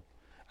flow,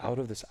 out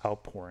of this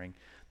outpouring,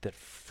 that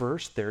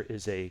first there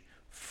is a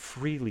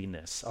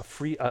freeliness,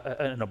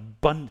 an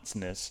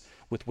abundanceness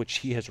with which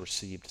he has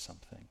received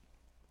something.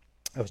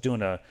 I was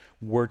doing a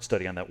word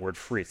study on that word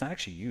free. It's not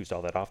actually used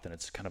all that often.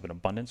 It's kind of an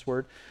abundance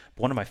word.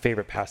 But one of my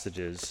favorite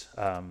passages,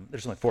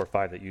 there's only 4 or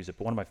 5 that use it,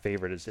 but one of my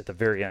favorite is at the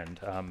very end.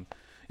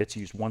 It's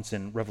used once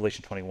in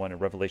Revelation 21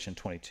 and Revelation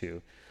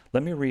 22.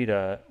 Let me read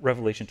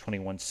Revelation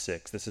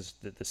 21:6. This is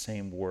the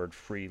same word,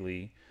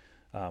 freely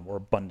or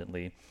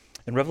abundantly.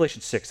 In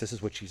Revelation 6, this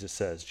is what Jesus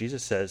says.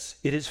 Jesus says,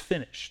 "It is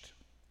finished.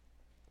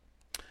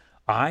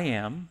 I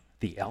am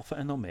the Alpha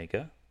and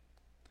Omega,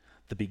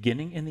 the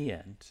beginning and the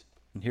end."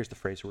 And here's the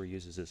phrase where he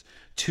uses this.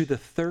 "To the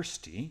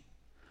thirsty,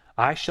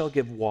 I shall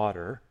give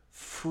water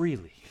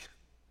freely,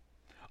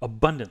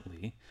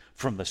 abundantly,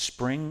 from the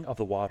spring of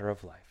the water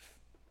of life."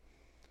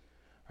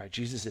 All right,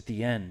 Jesus at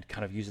the end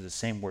kind of uses the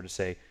same word to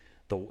say,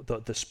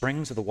 the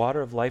springs of the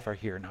water of life are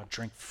here. Now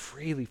drink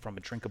freely from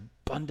it, drink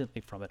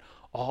abundantly from it.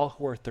 All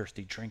who are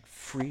thirsty, drink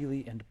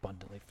freely and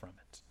abundantly from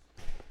it.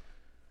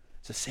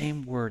 It's the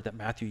same word that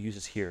Matthew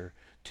uses here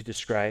to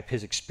describe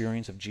his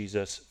experience of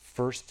Jesus,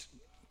 first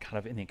kind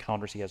of in the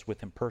encounters he has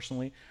with him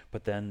personally,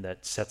 but then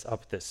that sets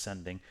up this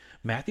sending.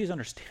 Matthew's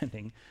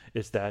understanding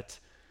is that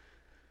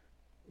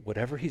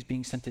whatever he's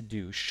being sent to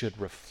do should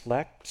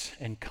reflect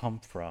and come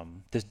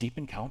from this deep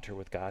encounter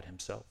with God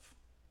himself.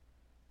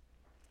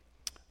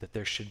 That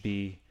there should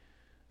be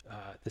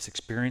this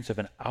experience of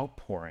an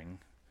outpouring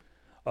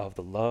of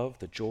the love,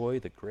 the joy,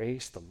 the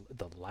grace,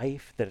 the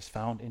life that is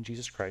found in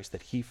Jesus Christ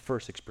that he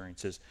first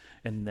experiences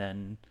and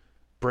then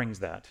brings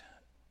that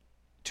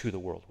to the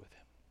world with him.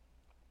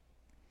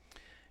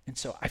 And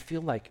so I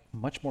feel like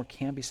much more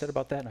can be said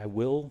about that, and I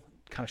will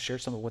kind of share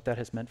some of what that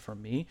has meant for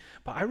me.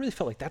 But I really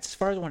felt like that's as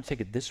far as I want to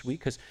take it this week,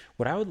 because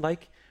what I would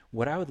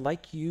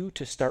like you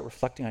to start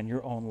reflecting on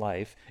your own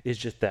life is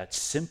just that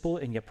simple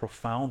and yet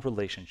profound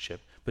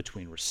relationship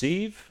between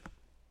receive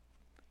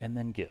and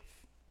then give.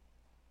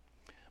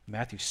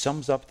 Matthew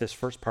sums up this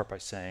first part by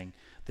saying,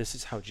 this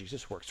is how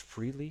Jesus works.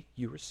 Freely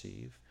you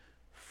receive,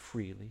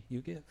 freely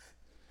you give.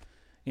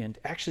 And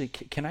actually,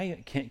 can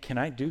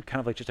I do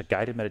kind of like just a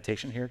guided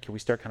meditation here? Can we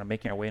start kind of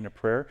making our way into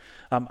prayer?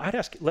 I'd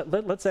ask,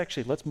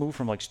 let's move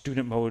from like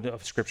student mode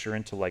of Scripture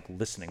into like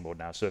listening mode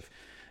now. So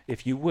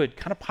if you would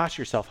kind of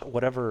posture yourself,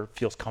 whatever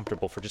feels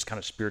comfortable for just kind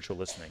of spiritual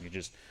listening. You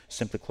just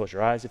simply close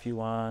your eyes if you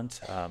want.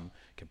 You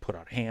can put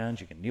out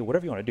hands. You can kneel,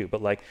 whatever you want to do.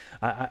 But like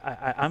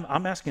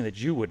I'm asking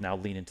that you would now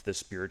lean into this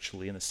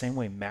spiritually in the same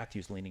way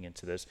Matthew's leaning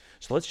into this.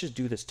 So let's just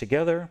do this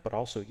together, but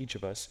also each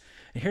of us.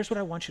 And here's what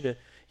I'd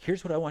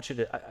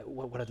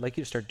like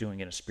you to start doing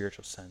in a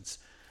spiritual sense.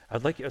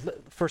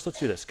 First, let's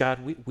do this. God,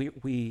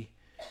 we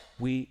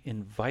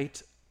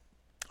invite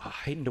a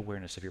heightened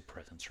awareness of your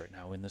presence right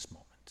now in this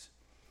moment.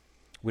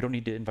 We don't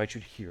need to invite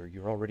you here.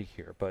 You're already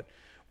here. But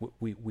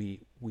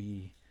we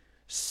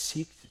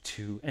seek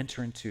to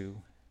enter into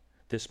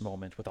this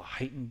moment with a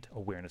heightened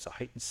awareness, a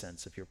heightened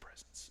sense of your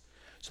presence.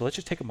 So let's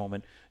just take a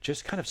moment,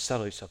 just kind of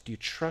settle yourself. Do you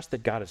trust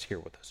that God is here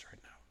with us right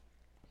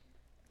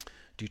now?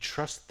 Do you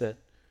trust that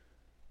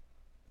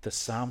the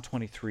Psalm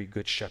 23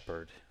 Good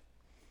Shepherd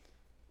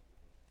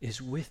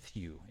is with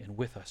you and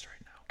with us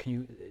right now? Can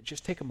you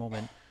just take a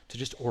moment to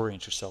just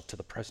orient yourself to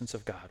the presence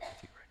of God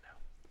with you right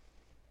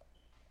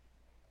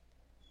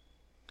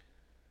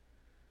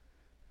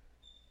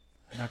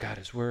now? Now, God,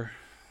 as we're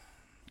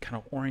kind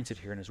of oriented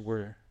here and as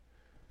we're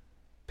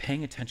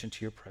paying attention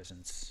to your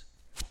presence,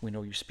 we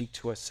know you speak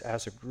to us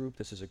as a group.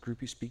 This is a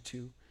group you speak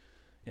to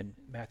in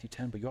Matthew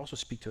 10, but you also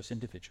speak to us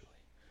individually.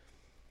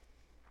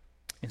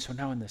 And so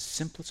now in the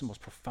simplest and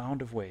most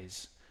profound of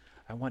ways,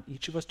 I want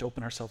each of us to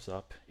open ourselves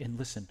up and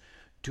listen.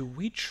 Do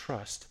we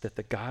trust that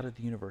the God of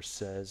the universe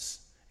says,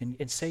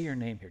 and say your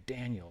name here,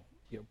 Daniel,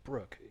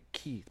 Brooke,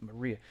 Keith,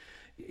 Maria,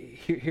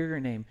 hear your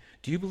name.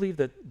 Do you believe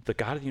that the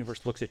God of the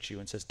universe looks at you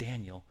and says,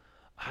 Daniel,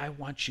 I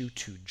want you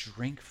to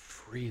drink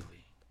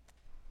freely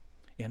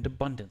and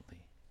abundantly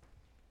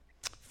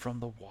from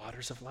the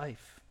waters of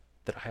life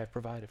that I have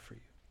provided for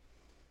you?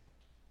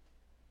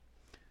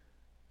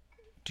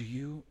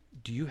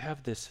 Do you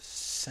have this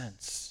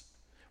sense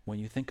when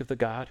you think of the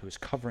God who is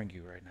covering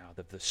you right now,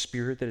 of the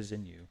Spirit that is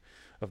in you,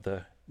 of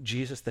the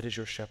Jesus that is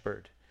your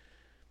shepherd?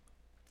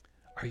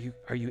 Are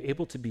you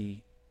able to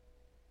be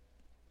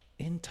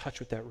in touch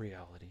with that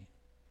reality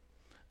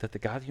that the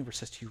God of the universe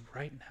says to you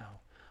right now,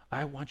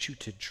 I want you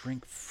to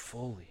drink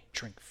fully,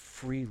 drink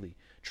freely,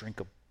 drink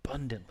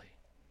abundantly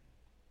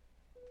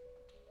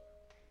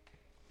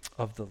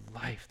of the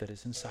life that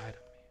is inside of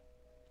me.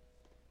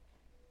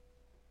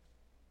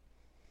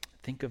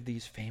 Think of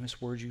these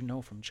famous words you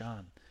know from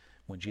John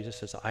when Jesus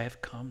says, I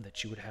have come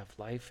that you would have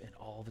life in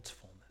all of its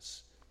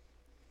fullness,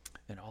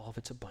 in all of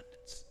its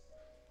abundance.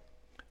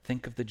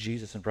 Think of the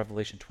Jesus in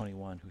Revelation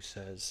 21 who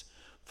says,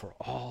 for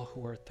all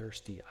who are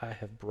thirsty, I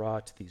have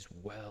brought these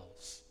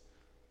wells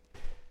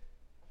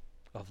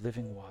of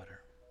living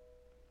water.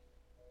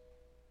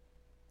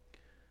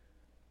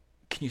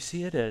 Can you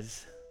see it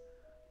as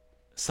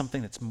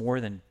something that's more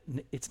than,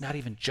 it's not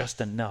even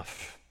just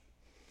enough.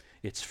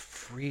 It's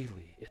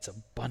freely, it's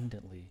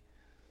abundantly,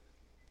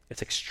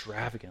 it's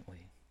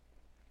extravagantly.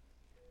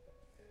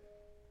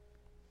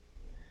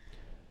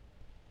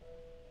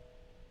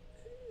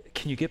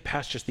 Can you get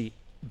past just the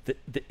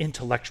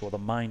intellectual, the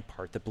mind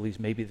part that believes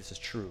maybe this is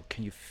true?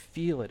 Can you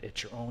feel it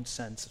at your own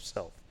sense of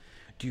self?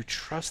 Do you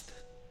trust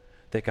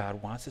that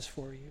God wants this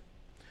for you?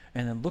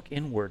 And then look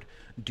inward.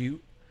 Do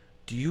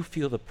you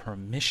feel the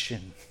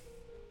permission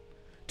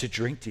to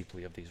drink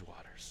deeply of these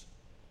waters?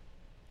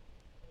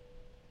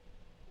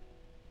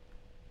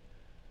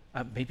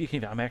 Maybe you can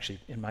even, I'm actually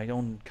in my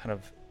own kind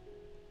of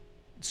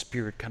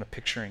spirit kind of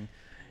picturing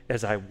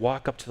as I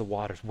walk up to the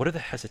waters, what are the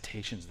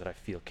hesitations that I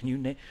feel? Can you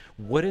name,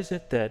 what is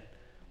it that,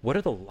 what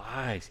are the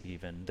lies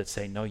even that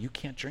say, no, you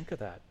can't drink of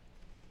that?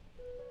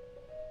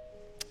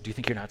 Do you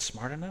think you're not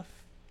smart enough?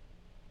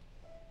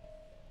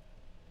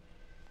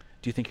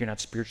 Do you think you're not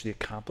spiritually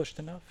accomplished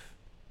enough?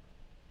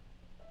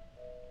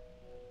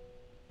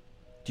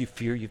 Do you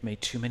fear you've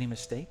made too many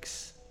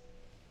mistakes?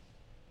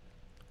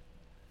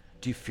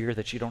 Do you fear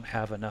that you don't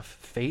have enough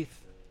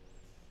faith?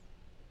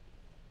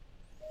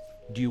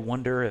 Do you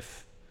wonder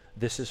if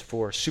this is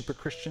for super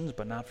Christians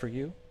but not for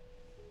you?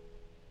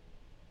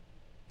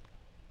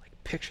 Like,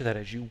 picture that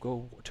as you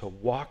go to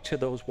walk to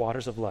those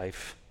waters of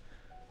life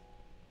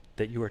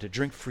that you are to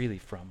drink freely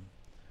from.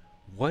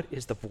 What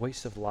is the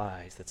voice of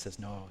lies that says,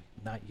 no,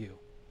 not you?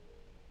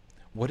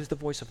 What is the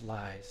voice of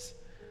lies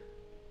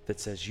that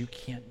says you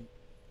can't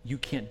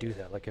do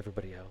that like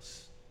everybody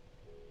else?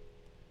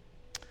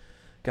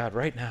 God,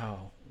 right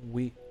now,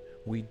 we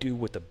do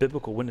what the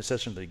biblical witness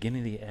says from the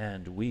beginning to the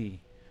end. We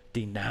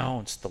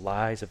denounce the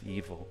lies of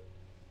evil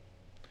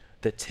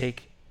that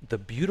take the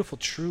beautiful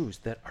truths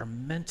that are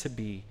meant to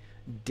be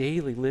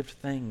daily lived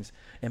things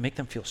and make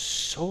them feel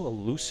so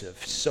elusive,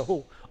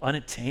 so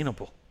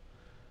unattainable.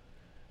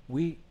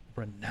 We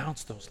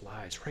renounce those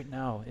lies right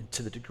now, and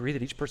to the degree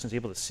that each person is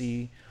able to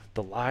see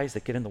the lies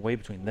that get in the way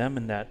between them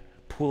and that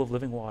pool of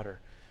living water.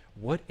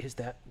 What is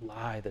that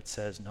lie that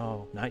says,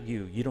 no, not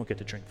you, you don't get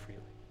to drink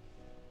freely?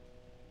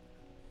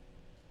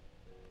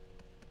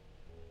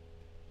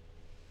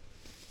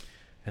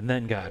 And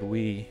then, God,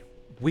 we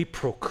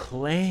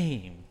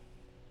proclaim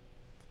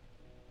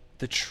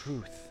the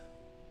truth.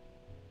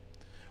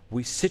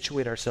 We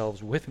situate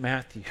ourselves with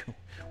Matthew,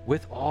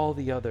 with all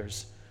the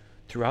others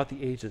throughout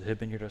the ages that have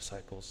been your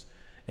disciples,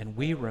 and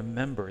we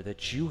remember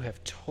that you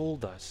have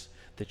told us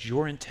that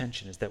your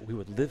intention is that we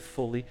would live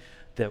fully,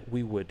 that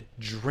we would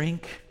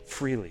drink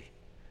freely,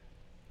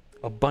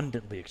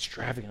 abundantly,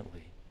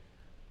 extravagantly,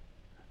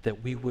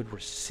 that we would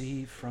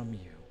receive from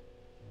you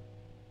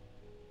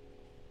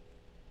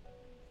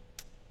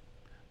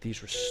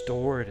these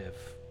restorative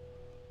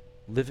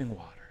living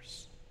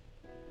waters.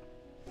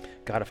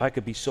 God, if I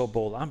could be so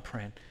bold, I'm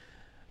praying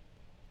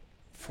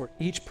for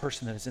each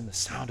person that is in the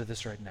sound of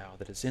this right now,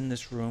 that is in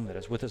this room, that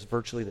is with us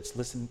virtually, that's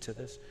listening to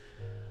this.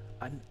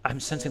 I'm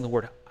sensing the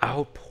word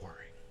outpouring.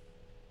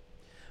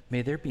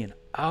 May there be an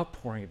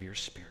outpouring of your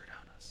Spirit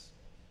on us.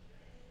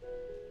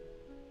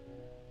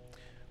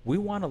 We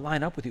want to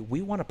line up with you.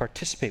 We want to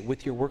participate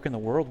with your work in the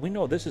world. We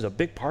know this is a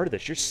big part of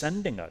this. You're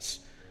sending us.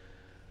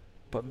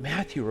 But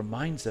Matthew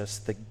reminds us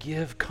the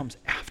give comes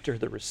after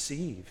the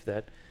receive,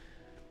 that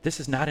this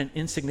is not an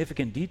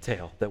insignificant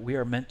detail, that we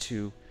are meant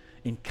to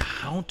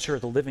encounter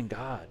the living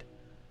God,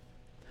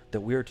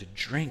 that we are to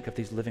drink of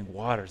these living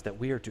waters, that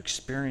we are to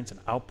experience an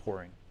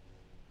outpouring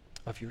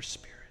of your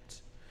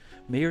Spirit.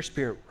 May your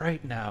Spirit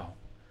right now,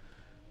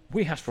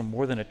 we ask for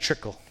more than a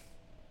trickle.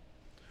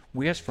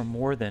 We ask for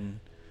more than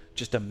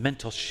just a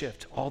mental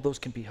shift. All those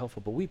can be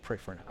helpful, but we pray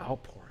for an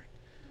outpouring,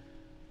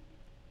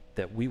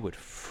 that we would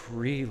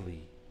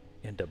freely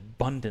and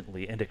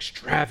abundantly and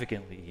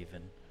extravagantly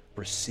even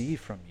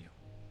receive from you.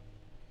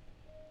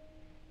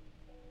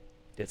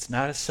 It's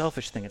not a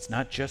selfish thing. It's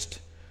not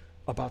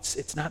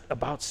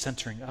about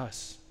centering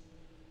us,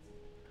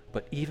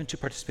 but even to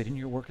participate in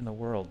your work in the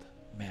world.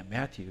 Man,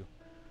 Matthew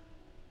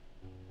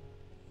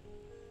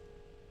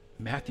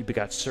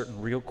begot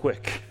certain real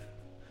quick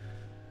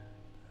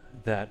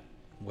that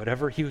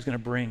whatever he was going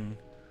to bring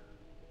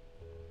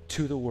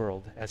to the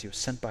world as he was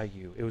sent by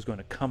you, it was going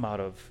to come out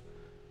of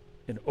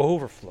an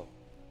overflow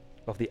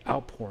of the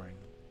outpouring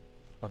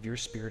of your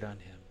Spirit on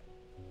him.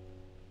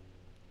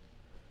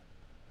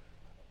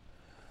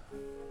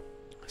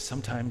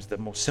 Sometimes the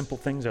most simple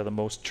things are the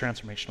most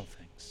transformational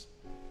things.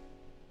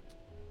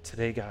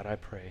 Today, God, I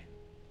pray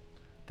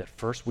that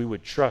first we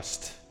would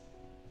trust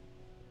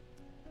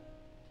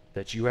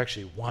that you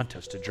actually want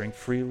us to drink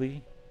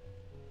freely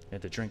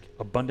and to drink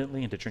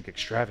abundantly and to drink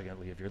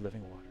extravagantly of your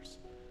living waters.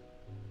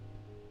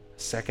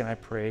 Second, I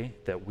pray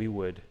that we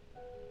would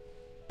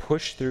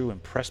push through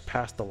and press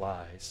past the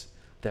lies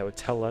that would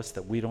tell us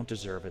that we don't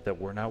deserve it, that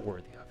we're not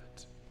worthy of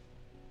it.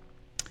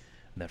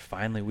 And that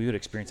finally we would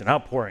experience an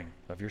outpouring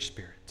of your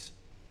Spirit,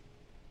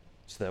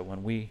 so that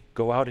when we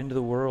go out into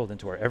the world,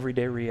 into our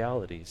everyday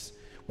realities,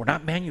 we're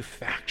not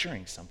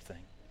manufacturing something.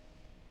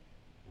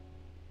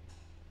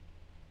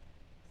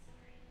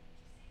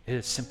 It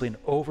is simply an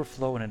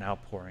overflow and an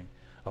outpouring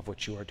of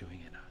what you are doing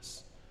in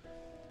us.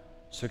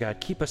 So God,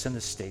 keep us in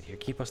this state here.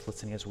 Keep us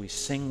listening as we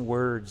sing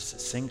words,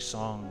 sing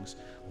songs,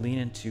 lean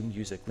into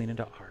music, lean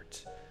into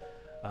art.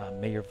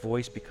 May your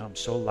voice become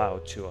so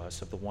loud to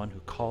us of the one who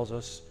calls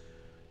us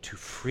to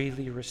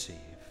freely receive,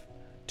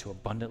 to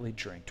abundantly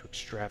drink, to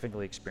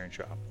extravagantly experience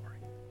your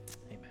outpouring.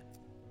 Amen.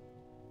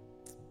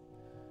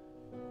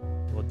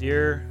 Well,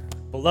 dear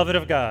beloved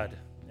of God,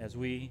 as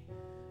we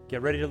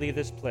get ready to leave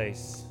this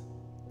place,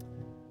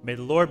 may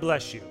the Lord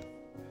bless you.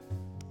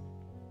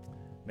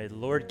 May the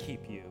Lord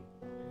keep you.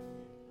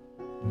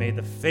 May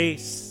the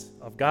face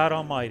of God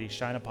Almighty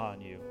shine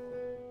upon you.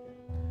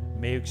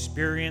 May you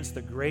experience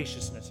the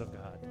graciousness of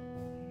God.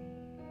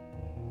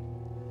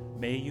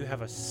 May you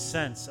have a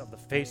sense of the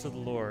face of the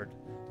Lord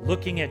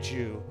looking at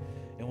you,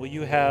 and will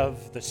you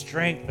have the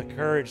strength, the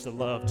courage, the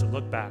love to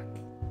look back,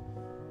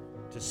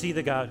 to see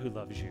the God who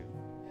loves you,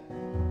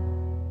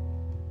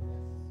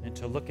 and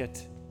to look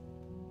at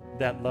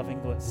that loving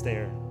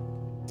stare.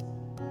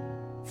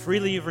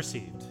 Freely you've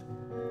received.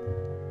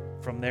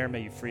 From there,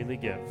 may you freely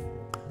give.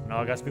 And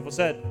all God's people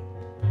said,